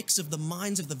kind of mix of the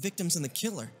minds of the victims and the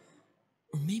killer.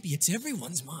 Or maybe it's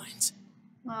everyone's minds.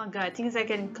 Oh god, things are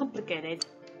getting complicated.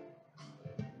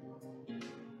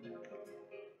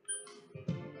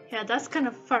 Yeah, that's kind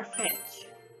of far-fetched.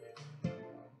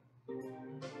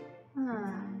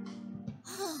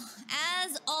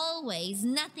 As always,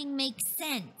 nothing makes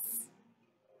sense.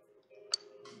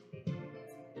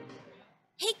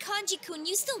 Hey, Kanji-kun,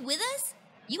 you still with us?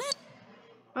 You have...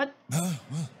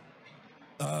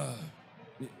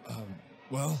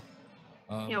 What?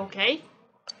 You okay?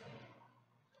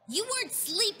 You weren't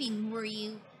sleeping, were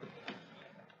you?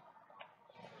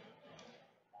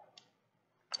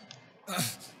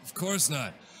 Of course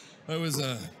not. I was,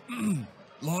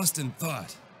 lost in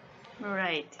thought.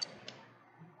 Right.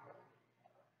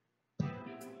 I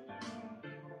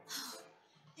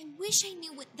wish I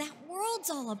knew what that world's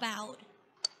all about.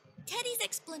 Teddy's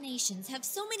explanations have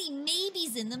so many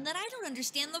maybes in them that I don't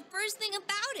understand the first thing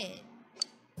about it.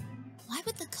 Why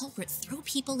would the culprit throw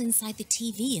people inside the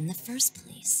TV in the first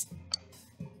place?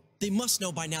 They must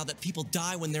know by now that people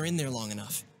die when they're in there long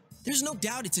enough. There's no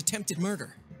doubt it's attempted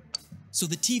murder. So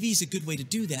the TV's a good way to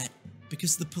do that,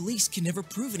 because the police can never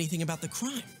prove anything about the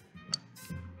crime.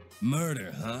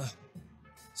 Murder, huh?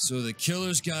 So the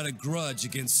killer's got a grudge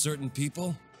against certain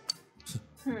people?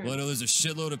 Well, I know there's a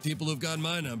shitload of people who've got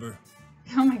my number.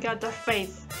 Oh my god, that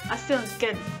face. I still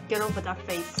can't get over that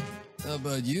face. How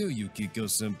about you,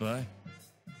 Yukiko-senpai?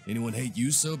 Anyone hate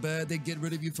you so bad they'd get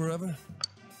rid of you forever?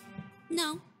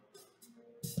 No.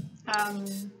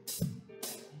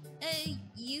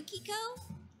 Yukiko?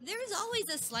 There's always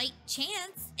a slight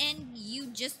chance, and you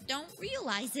just don't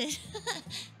realize it.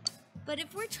 But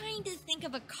if we're trying to think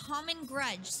of a common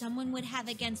grudge someone would have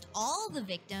against all the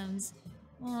victims,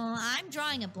 well, I'm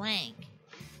drawing a blank.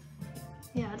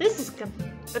 Yeah, this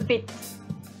is a bit...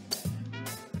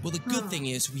 Well, the good thing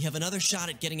is we have another shot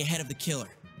at getting ahead of the killer.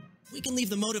 We can leave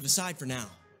the motive aside for now.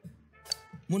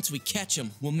 Once we catch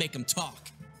him, we'll make him talk.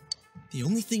 The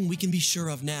only thing we can be sure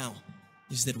of now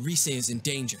is that Rise is in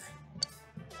danger.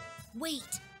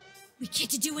 Wait, we get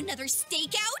to do another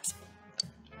stakeout?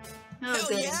 Oh, Hell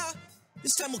good. yeah!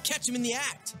 This time we'll catch him in the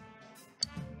act.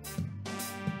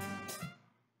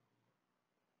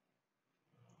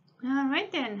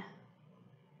 Alright then.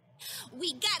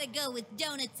 We gotta go with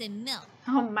donuts and milk.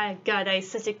 Oh my god, that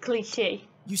is such a cliche.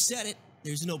 You said it.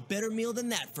 There's no better meal than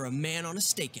that for a man on a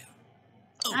stakeout.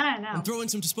 Oh, I know. and throw in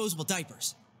some disposable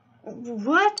diapers.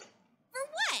 What? For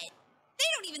what? They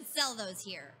don't even sell those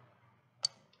here.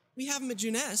 We have them at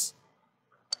Juness.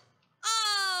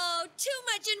 Oh, too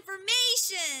much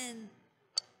information.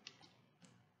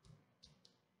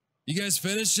 You guys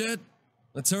finished yet?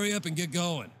 Let's hurry up and get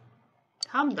going.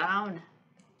 Calm down.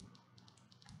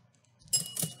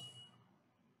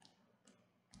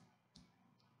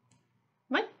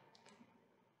 What?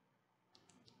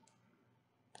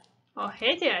 Oh,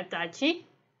 hey there, Itachi.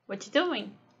 What you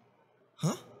doing?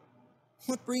 Huh?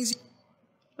 What brings you...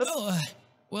 Oh,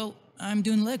 well, I'm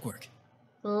doing legwork.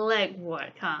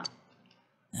 Legwork, huh?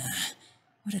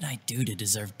 What did I do to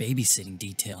deserve babysitting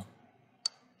detail?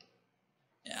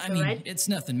 I mean, it's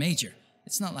nothing major.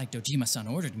 It's not like Dojima-san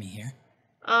ordered me here.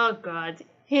 Oh god,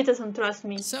 he doesn't trust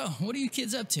me. So, what are you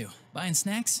kids up to? Buying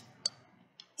snacks?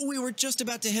 We were just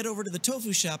about to head over to the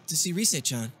tofu shop to see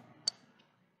Rise-chan.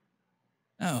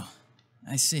 Oh,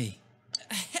 I see.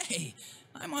 Hey,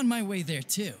 I'm on my way there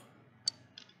too.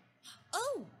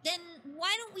 Oh, then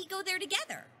why don't we go there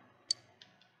together?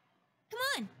 Come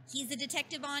on, he's a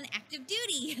detective on active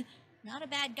duty. Not a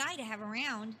bad guy to have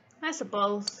around. I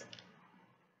suppose.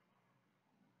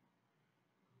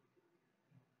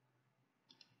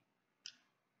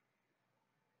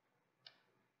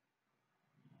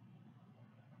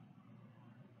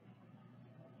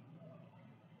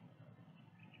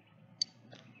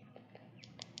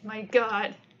 My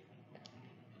god.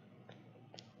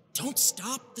 Don't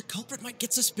stop. The culprit might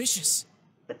get suspicious.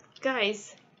 But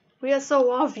guys, we are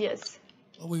so obvious.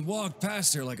 Well, we walked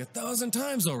past her like 1,000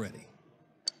 times already.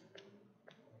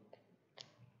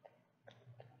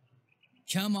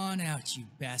 Come on out, you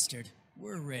bastard.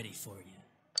 We're ready for you.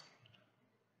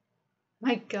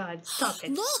 My god, stop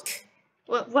it. Look!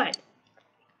 What?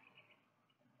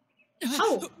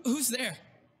 Oh! Who's there?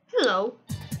 Hello.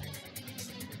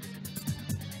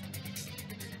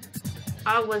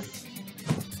 I was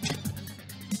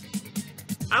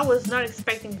not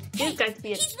expecting this guy to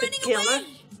be the killer. Away.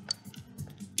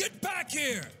 Get back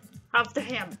here! After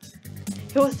him.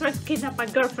 He was trying to kidnap my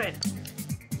girlfriend.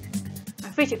 My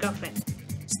future girlfriend.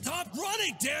 Stop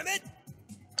running, damn it!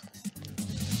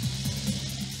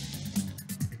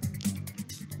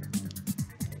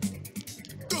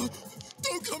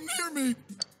 Don't come near me!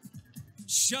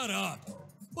 Shut up!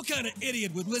 What kind of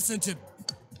idiot would listen to...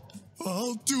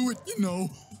 I'll do it, you know.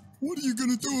 What are you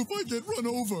gonna do if I get run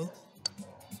over?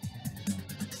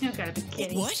 You gotta be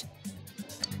kidding. What?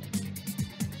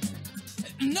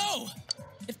 No!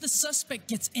 If the suspect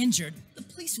gets injured, the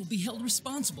police will be held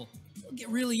responsible. They'll get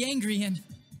really angry and...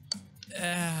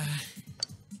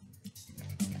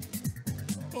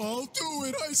 I'll do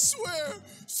it, I swear!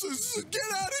 So get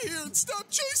out of here and stop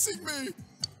chasing me!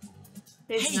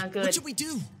 This Hey, is not good. what should we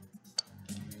do?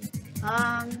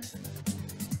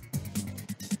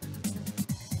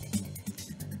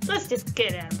 Let's just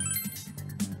get him.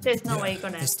 There's no way you're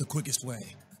gonna... That's the quickest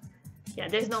way. Yeah,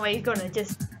 there's no way you're gonna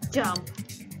just jump.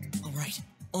 All right,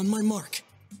 on my mark.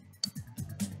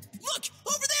 Look,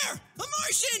 over there! A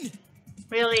Martian!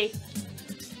 Really?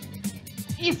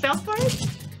 You fell for it?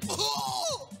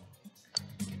 Oh!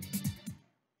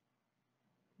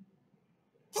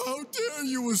 How dare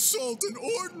you assault an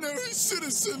ordinary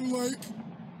citizen like...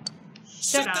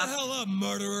 Shut the up. hell up,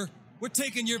 murderer! We're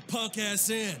taking your punk ass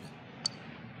in.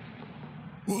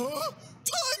 What?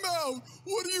 Time out!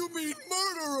 What do you mean,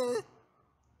 murderer?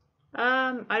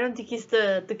 I don't think he's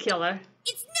the killer.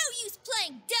 It's no use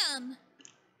playing dumb.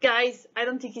 Guys, I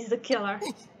don't think he's the killer.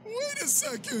 Wait a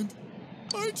second.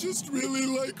 I just really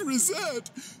like Rosette,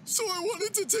 so I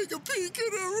wanted to take a peek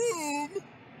in her room.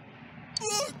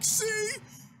 Look, see?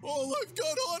 All I've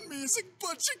got on me is a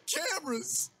bunch of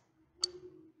cameras.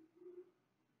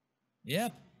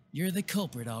 Yep, you're the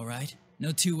culprit, all right.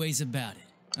 No two ways about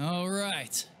it. All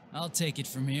right, I'll take it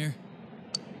from here.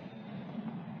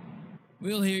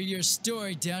 We'll hear your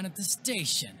story down at the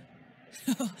station.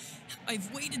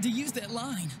 I've waited to use that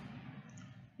line.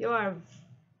 You are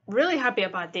really happy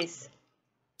about this.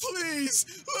 Please,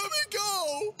 let me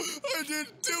go. I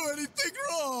didn't do anything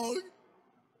wrong.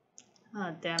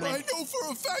 Oh, damn it. I know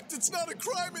for a fact it's not a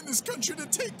crime in this country to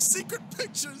take secret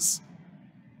pictures.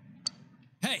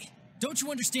 Hey, don't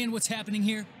you understand what's happening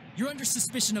here? You're under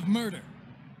suspicion of murder.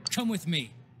 Come with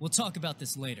me. We'll talk about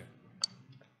this later.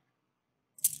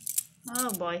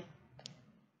 Oh, boy.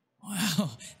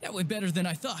 Wow, that went better than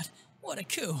I thought. What a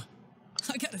coup.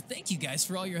 I gotta thank you guys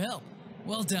for all your help.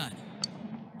 Well done.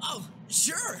 Oh,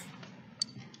 sure.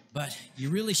 But you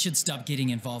really should stop getting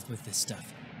involved with this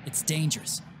stuff. It's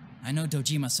dangerous. I know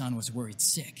Dojima-san was worried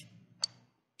sick.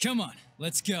 Come on,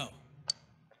 let's go.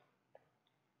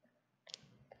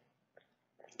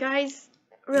 Guys,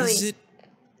 really? Is it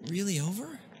really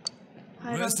over?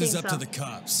 Rest is up to the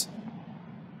cops.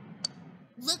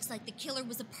 Looks like the killer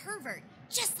was a pervert,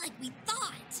 just like we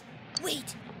thought.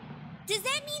 Wait, does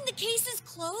that mean the case is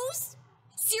closed?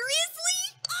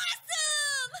 Seriously?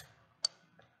 Awesome!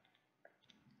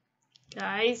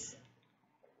 Guys.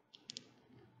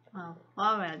 Oh,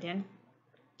 alright then.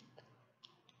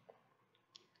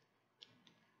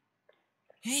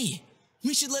 Hey,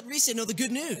 we should let Rise know the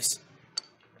good news.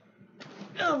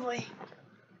 Oh boy.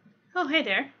 Oh, hey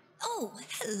there. Oh,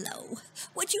 hello.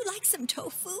 Would you like some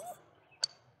tofu?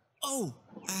 Oh,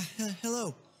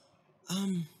 hello.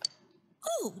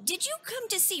 Oh, did you come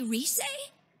to see Rise?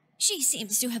 She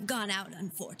seems to have gone out,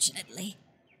 unfortunately.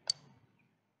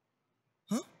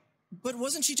 Huh? But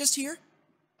wasn't she just here?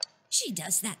 She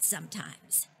does that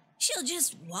sometimes. She'll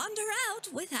just wander out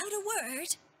without a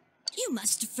word. You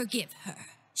must forgive her.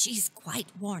 She's quite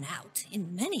worn out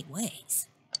in many ways.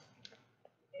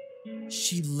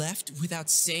 She left without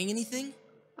saying anything?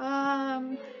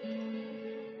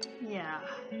 Yeah.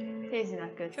 This is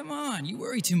not good. Come on, you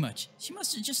worry too much. She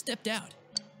must have just stepped out.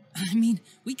 I mean,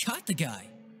 we caught the guy.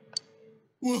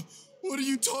 What are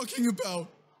you talking about?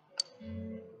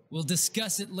 We'll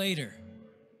discuss it later.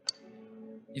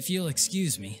 If you'll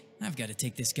excuse me, I've got to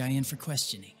take this guy in for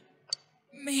questioning.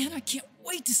 Man, I can't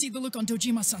wait to see the look on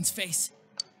Dojima-san's face.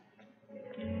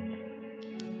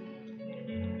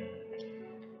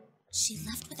 She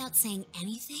left without saying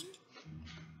anything?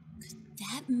 Could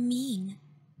that mean...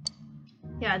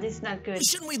 Yeah, this is not good.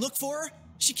 Shouldn't we look for her?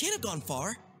 She can't have gone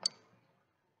far.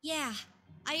 Yeah,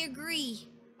 I agree.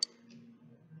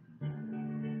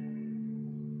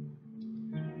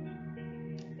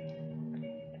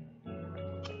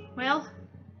 Well?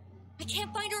 I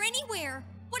can't find her anywhere.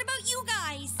 What about you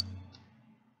guys?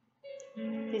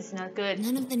 This is not good.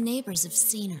 None of the neighbors have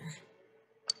seen her.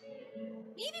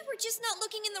 Maybe we're just not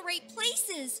looking in the right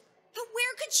places. But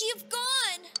where could she have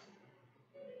gone?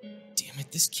 Damn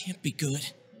it, this can't be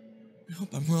good. I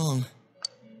hope I'm wrong.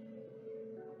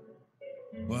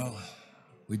 Well,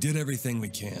 we did everything we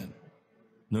can.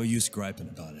 No use griping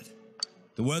about it.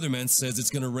 The weatherman says it's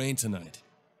gonna rain tonight.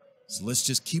 So let's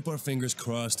just keep our fingers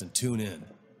crossed and tune in.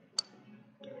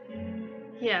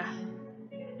 Yeah.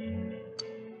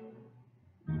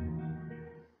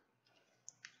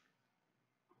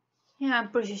 Yeah, I'm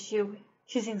pretty sure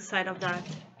she's inside of that.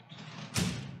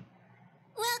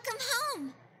 Welcome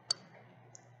home!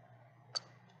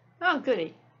 Oh,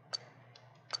 goody.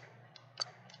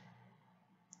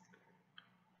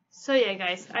 So yeah,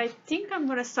 guys, I think I'm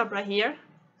gonna stop right here.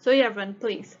 So yeah, everyone,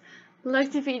 please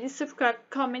like the video, subscribe,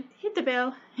 comment, hit the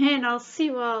bell, and I'll see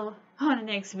you all on the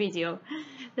next video.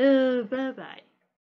 Bye bye.